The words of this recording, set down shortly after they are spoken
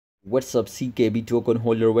What's up, CKB token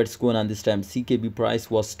holder? What's going on this time? CKB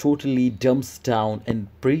price was totally dumps down in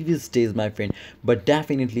previous days, my friend. But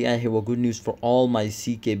definitely, I have a good news for all my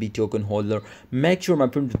CKB token holder. Make sure, my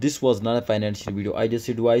friend, this was not a financial video. I just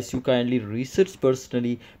advise you kindly research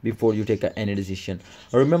personally before you take any decision.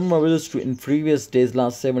 Remember, my brothers, in previous days,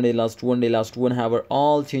 last 7 days, last 1 day, last 1 hour,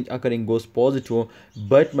 all change occurring goes positive.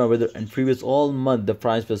 But my brother, in previous all month, the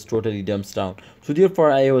price was totally dumps down. So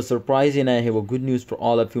therefore, I have a surprise and I have a good news for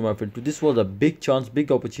all of you, my friend. This was a big chance,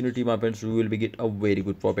 big opportunity, my friends. We will be get a very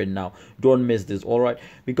good profit now. Don't miss this, all right?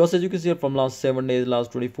 Because as you can see from last 7 days,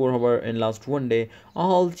 last 24 hour, and last 1 day,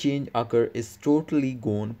 all change occur is totally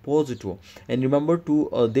gone positive. And remember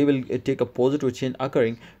to they will take a positive change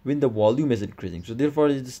occurring when the volume is increasing. So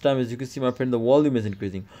therefore, this time, as you can see, my friend, the volume is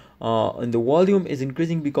increasing. And the volume is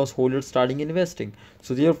increasing because holders starting investing.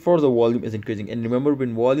 So therefore, the volume is increasing. And remember,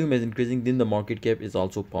 when volume is increasing, then the market cap is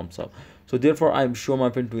also pumps up. So therefore, I'm sure, my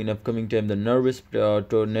friend, to in upcoming time the Nervos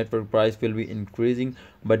to network price will be increasing.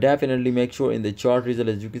 But definitely make sure in the chart result,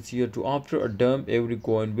 as you can see here, to after a dump every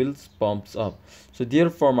coin will pumps up. So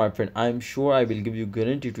therefore, my friend, I'm sure I will give you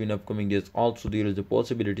guarantee to in upcoming days. Also, there is a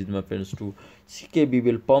possibility, my friends, to CKB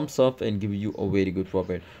will pumps up and give you a very good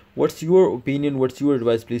profit. What's your opinion? What's your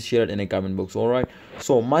advice? Please share it in a comment box. All right,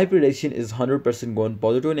 so my prediction is 100% going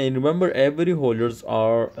positive. And remember, every holders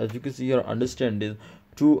are, as you can see here, understand this,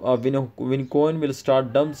 to when coin will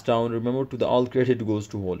start dumps down, remember, to the all credit goes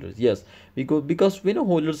to holders. Yes, because when a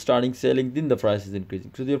holder starting selling, then the price is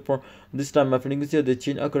increasing. So therefore, this time, my friend, you can see the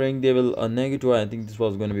change occurring, they will negative. I think this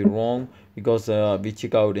was going to be wrong because we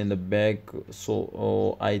check out in the back.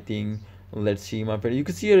 So I think, let's see, my friend, you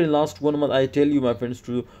can see here in last 1 month, I tell you, my friends,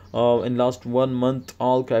 to in last 1 month,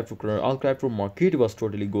 all crypto market was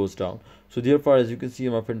totally goes down. So therefore, as you can see,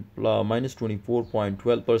 my friend, minus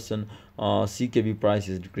 24.12% CKB price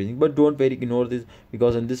is decreasing. But don't very ignore this,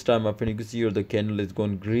 because in this time, my friend, you can see here the candle is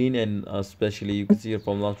going green. And especially you can see here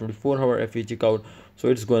from last 24 hour, if you check out, so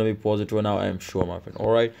it's going to be positive now, I am sure, my friend.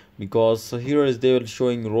 All right, because here is they are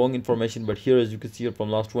showing wrong information, but here, as you can see here, from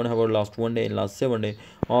last 1 hour, last 1 day, and last 7 day,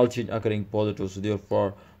 all change occurring positive. So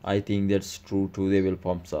therefore, I think that's true too, they will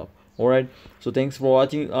pumps up. All right, so thanks for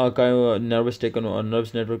watching. Nervous take on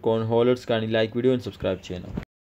nervous network on holders. Kindly like video and subscribe channel.